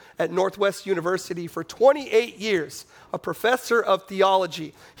professor at Northwest University for 28 years, a professor of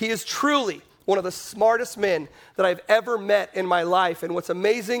theology. He is truly one of the smartest men that I've ever met in my life. And what's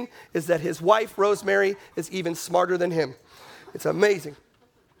amazing is that his wife, Rosemary, is even smarter than him. It's amazing.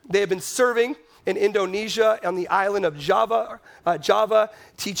 They have been serving in Indonesia on the island of Java,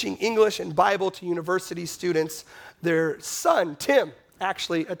 teaching English and Bible to university students. Their son, Tim,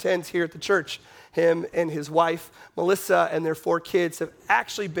 actually attends here at the church. Him and his wife, Melissa, and their 4 kids have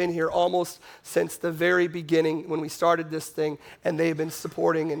actually been here almost since the very beginning when we started this thing, and they've been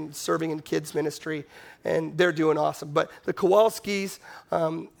supporting and serving in kids ministry, and they're doing awesome. But the Kowalskis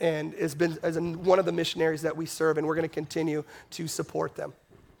and has been as one of the missionaries that we serve, and we're going to continue to support them.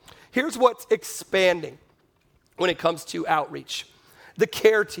 Here's what's expanding when it comes to outreach: the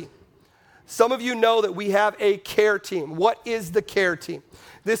care team. Some of you know that we have a care team. What is the care team?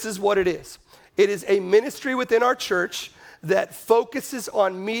 This is what it is. It is a ministry within our church that focuses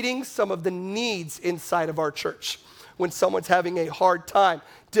on meeting some of the needs inside of our church. When someone's having a hard time,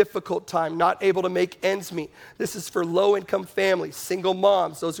 difficult time, not able to make ends meet. This is for low-income families, single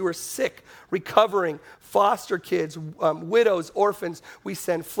moms, those who are sick, recovering, foster kids, widows, orphans. We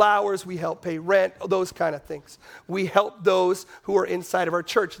send flowers, we help pay rent, those kind of things. We help those who are inside of our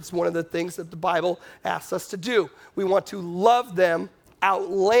church. It's one of the things that the Bible asks us to do. We want to love them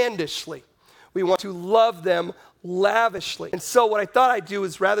outlandishly. We want to love them lavishly. And so what I thought I'd do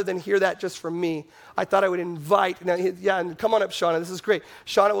is rather than hear that just from me, I thought I would invite, and come on up, Shauna, this is great.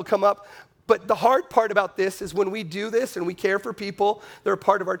 Shauna will come up. But the hard part about this is when we do this and we care for people, they're a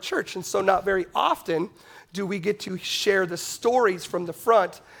part of our church. And so not very often do we get to share the stories from the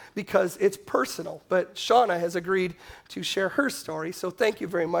front because it's personal. But Shauna has agreed to share her story. So thank you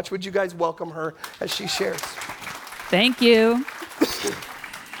very much. Would you guys welcome her as she shares? Thank you.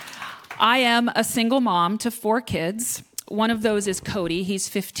 I am a single mom to 4 kids. One of those is Cody. He's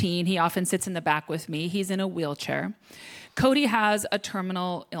 15. He often sits in the back with me. He's in a wheelchair. Cody has a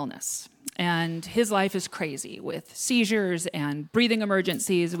terminal illness, and his life is crazy with seizures and breathing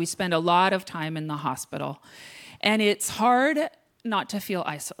emergencies. We spend a lot of time in the hospital, and it's hard not to feel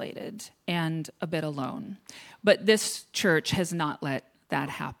isolated and a bit alone. But this church has not let that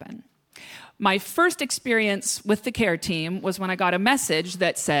happen. My first experience with the care team was when I got a message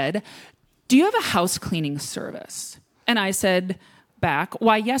that said, "Do you have a house cleaning service?" And I said back,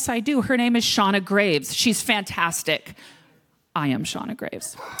 "Why, yes, I do. Her name is Shauna Graves. She's fantastic." I am Shauna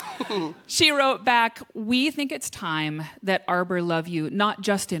Graves. She wrote back, "We think it's time that Arbor love you, not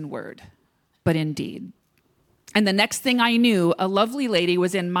just in word, but in deed." And the next thing I knew, a lovely lady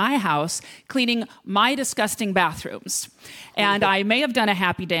was in my house cleaning my disgusting bathrooms. And I may have done a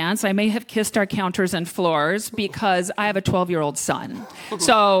happy dance. I may have kissed our counters and floors because I have a 12-year-old son.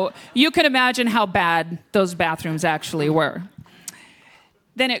 So you can imagine how bad those bathrooms actually were.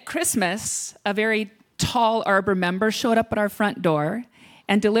 Then at Christmas, a very tall Arbor member showed up at our front door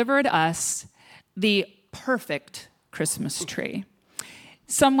and delivered us the perfect Christmas tree.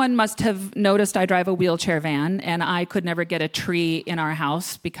 Someone must have noticed I drive a wheelchair van, and I could never get a tree in our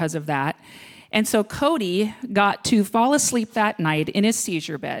house because of that. And so Cody got to fall asleep that night in his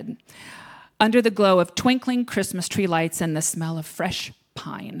seizure bed under the glow of twinkling Christmas tree lights and the smell of fresh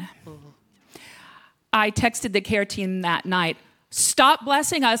pine. I texted the care team that night, "Stop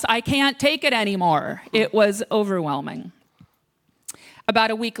blessing us. I can't take it anymore." It was overwhelming. About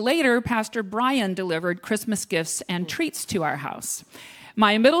a week later, Pastor Brian delivered Christmas gifts and treats to our house.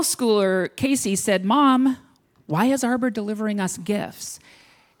 My middle schooler, Casey, said, "Mom, why is Arbor delivering us gifts?"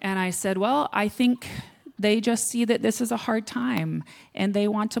 And I said, "Well, I think they just see that this is a hard time and they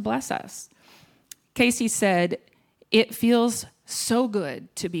want to bless us." Casey said, "It feels so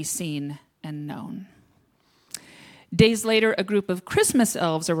good to be seen and known." Days later, a group of Christmas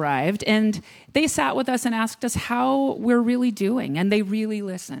elves arrived, and they sat with us and asked us how we're really doing, and they really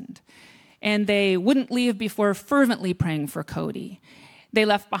listened. And they wouldn't leave before fervently praying for Cody. They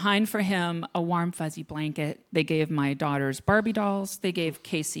left behind for him a warm, fuzzy blanket. They gave my daughters Barbie dolls. They gave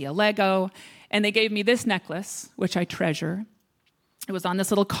Casey a Lego. And they gave me this necklace, which I treasure. It was on this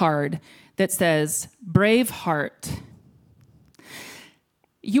little card that says, "Brave heart.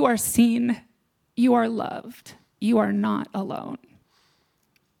 You are seen. You are loved. You are not alone."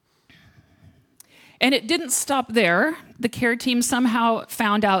 And it didn't stop there. The care team somehow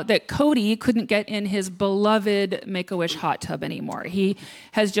found out that Cody couldn't get in his beloved Make-A-Wish hot tub anymore. He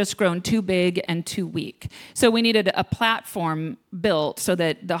has just grown too big and too weak. So we needed a platform built so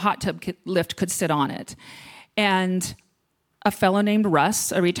that the hot tub lift could sit on it. And a fellow named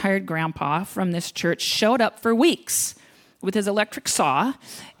Russ, a retired grandpa from this church, showed up for weeks with his electric saw,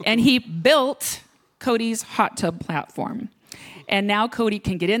 and he built Cody's hot tub platform. And now Cody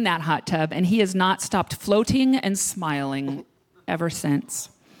can get in that hot tub, and he has not stopped floating and smiling ever since.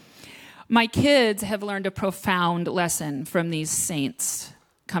 My kids have learned a profound lesson from these saints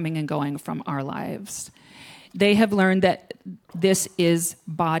coming and going from our lives. They have learned that this is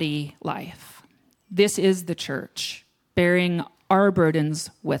body life. This is the church, bearing our burdens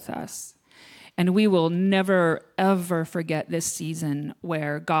with us. And we will never, ever forget this season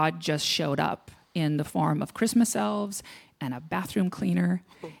where God just showed up in the form of Christmas elves and a bathroom cleaner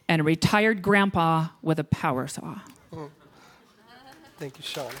and a retired grandpa with a power saw. Thank you,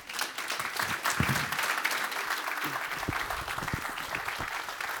 Sean.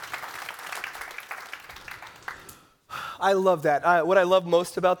 I love that. What I love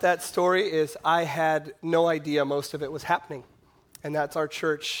most about that story is I had no idea most of it was happening. And that's our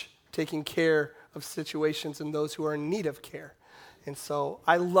church taking care of situations and those who are in need of care. And so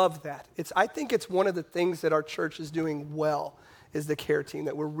I love that. I think it's one of the things that our church is doing well is the care team,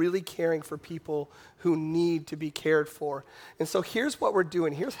 that we're really caring for people who need to be cared for. And so here's what we're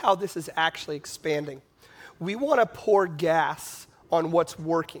doing. Here's how this is actually expanding. We want to pour gas on what's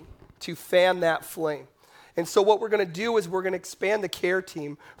working to fan that flame. And so what we're going to do is we're going to expand the care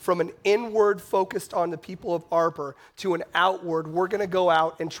team from an inward focused on the people of Arbor to an outward. We're going to go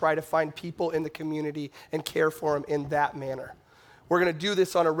out and try to find people in the community and care for them in that manner. We're going to do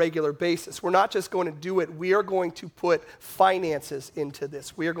this on a regular basis. We're not just going to do it. We are going to put finances into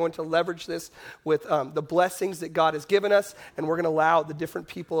this. We are going to leverage this with the blessings that God has given us, and we're going to allow the different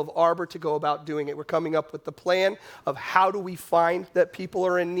people of Arbor to go about doing it. We're coming up with the plan of how do we find that people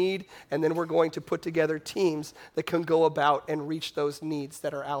are in need, and then we're going to put together teams that can go about and reach those needs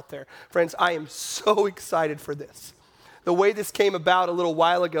that are out there. Friends, I am so excited for this. The way this came about a little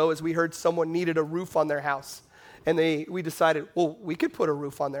while ago is we heard someone needed a roof on their house. And we decided, well, we could put a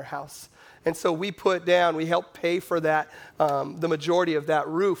roof on their house. And so we helped pay for that, the majority of that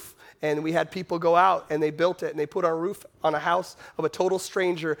roof. And we had people go out and they built it and they put our roof on a house of a total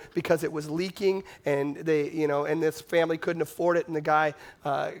stranger because it was leaking and and this family couldn't afford it and the guy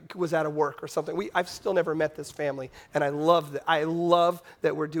was out of work or something. I've still never met this family and I love that. I love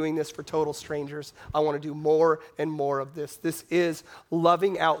that we're doing this for total strangers. I want to do more and more of this. This is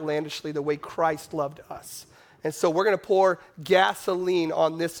loving outlandishly the way Christ loved us. And so we're going to pour gasoline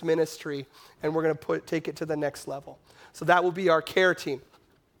on this ministry, and we're going to take it to the next level. So that will be our care team.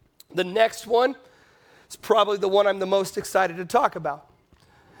 The next one is probably the one I'm the most excited to talk about,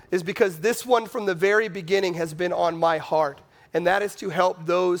 is because this one from the very beginning has been on my heart, and that is to help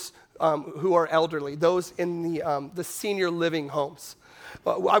those who are elderly, those in the senior living homes.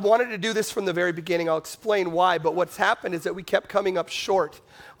 I wanted to do this from the very beginning. I'll explain why, but what's happened is that we kept coming up short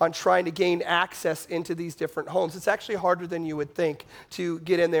on trying to gain access into these different homes. It's actually harder than you would think to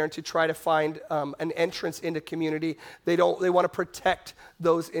get in there and to try to find an entrance into community. They want to protect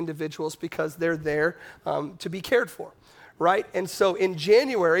those individuals because they're there to be cared for, right? And so in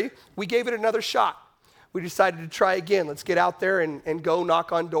January, we gave it another shot. We decided to try again. Let's get out there and go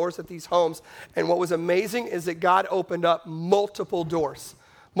knock on doors at these homes. And what was amazing is that God opened up multiple doors.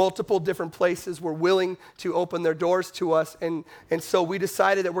 Multiple different places were willing to open their doors to us. And so we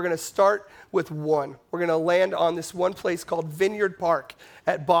decided that we're going to start with one. We're going to land on this one place called Vineyard Park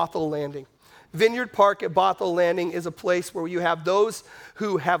at Bothell Landing. Vineyard Park at Bothell Landing is a place where you have those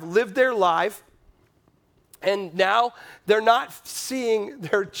who have lived their life, and now they're not seeing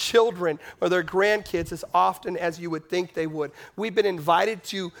their children or their grandkids as often as you would think they would. We've been invited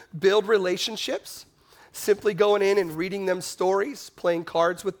to build relationships, simply going in and reading them stories, playing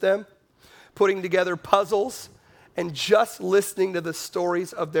cards with them, putting together puzzles, and just listening to the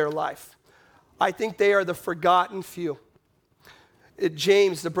stories of their life. I think they are the forgotten few.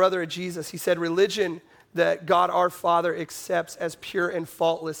 James, the brother of Jesus, he said, religion that God our Father accepts as pure and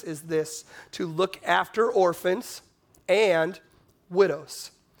faultless is this: to look after orphans and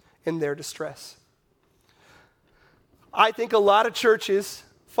widows in their distress. I think a lot of churches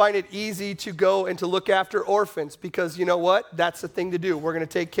find it easy to go and to look after orphans because you know what? That's the thing to do. We're going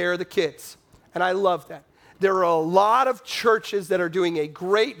to take care of the kids. And I love that. There are a lot of churches that are doing a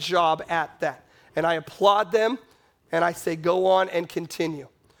great job at that. And I applaud them and I say go on and continue.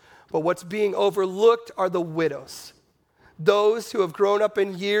 But what's being overlooked are the widows. Those who have grown up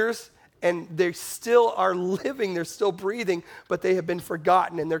in years and they still are living, they're still breathing, but they have been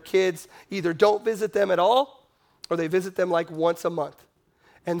forgotten. And their kids either don't visit them at all or they visit them like once a month.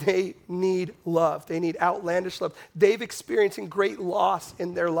 And they need love. They need outlandish love. They've experienced great loss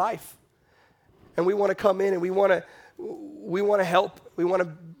in their life. And we want to come in and we want to help. We want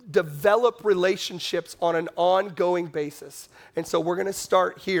to develop relationships on an ongoing basis. And so we're going to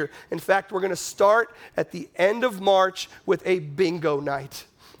start here. In fact, we're going to start at the end of March with a bingo night.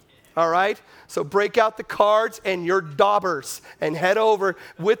 All right? So break out the cards and your daubers and head over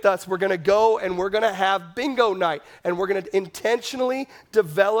with us. We're going to go and we're going to have bingo night. And we're going to intentionally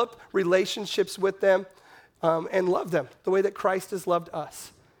develop relationships with them and love them the way that Christ has loved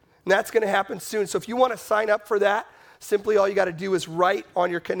us. And that's going to happen soon. So if you want to sign up for that, simply all you got to do is write on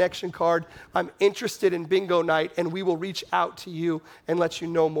your connection card, I'm interested in bingo night, and we will reach out to you and let you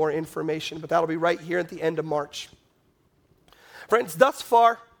know more information. But that'll be right here at the end of March. Friends, thus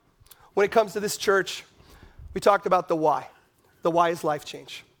far, when it comes to this church, we talked about the why. The why is life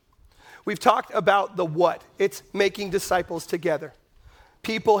change. We've talked about the what. It's making disciples together.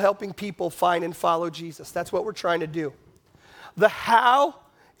 People helping people find and follow Jesus. That's what we're trying to do. The how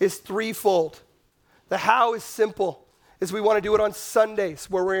is threefold. The how is simple. Is we want to do it on Sundays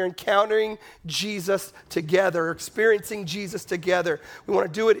where we're encountering Jesus together, experiencing Jesus together. We want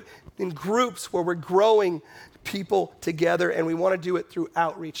to do it in groups where we're growing people together, and we want to do it through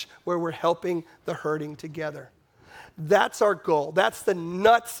outreach where we're helping the hurting together. That's our goal. That's the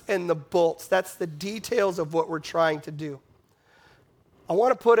nuts and the bolts. That's the details of what we're trying to do. I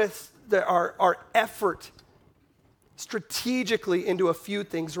want to put our effort strategically into a few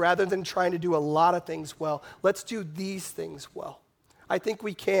things rather than trying to do a lot of things well. Let's do these things well. I think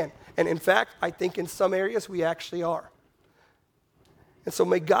we can. And in fact, I think in some areas we actually are. And so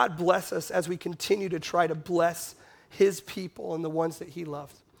may God bless us as we continue to try to bless his people and the ones that he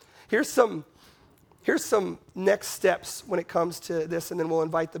loved. Here's some next steps when it comes to this, and then we'll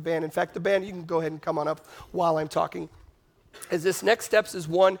invite the band. In fact, the band, you can go ahead and come on up while I'm talking. As this next steps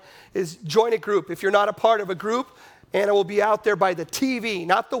is join a group. If you're not a part of a group, Anna will be out there by the TV,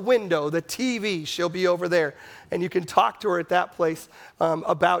 not the window, the TV. She'll be over there. And you can talk to her at that place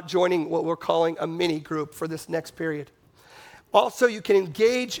about joining what we're calling a mini group for this next period. Also, you can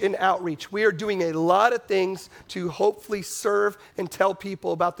engage in outreach. We are doing a lot of things to hopefully serve and tell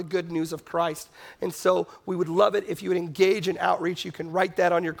people about the good news of Christ. And so we would love it if you would engage in outreach. You can write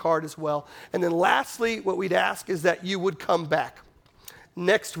that on your card as well. And then lastly, what we'd ask is that you would come back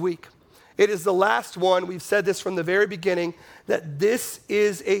next week. It is the last one. We've said this from the very beginning, that this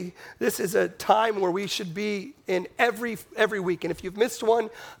is a time where we should be in every week. And if you've missed one,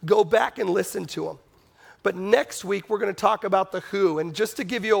 go back and listen to them. But next week, we're going to talk about the who. And just to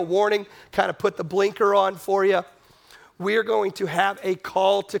give you a warning, kind of put the blinker on for you, we are going to have a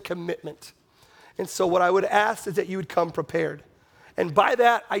call to commitment. And so what I would ask is that you would come prepared. And by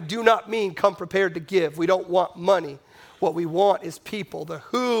that, I do not mean come prepared to give. We don't want money. What we want is people. The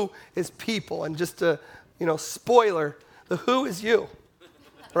who is people. And just to, spoiler, the who is you,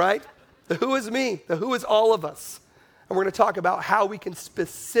 right? The who is me. The who is all of us. And we're going to talk about how we can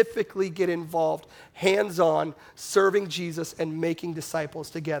specifically get involved, hands-on, serving Jesus and making disciples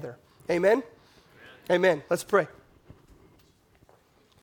together. Amen? Amen. Let's pray.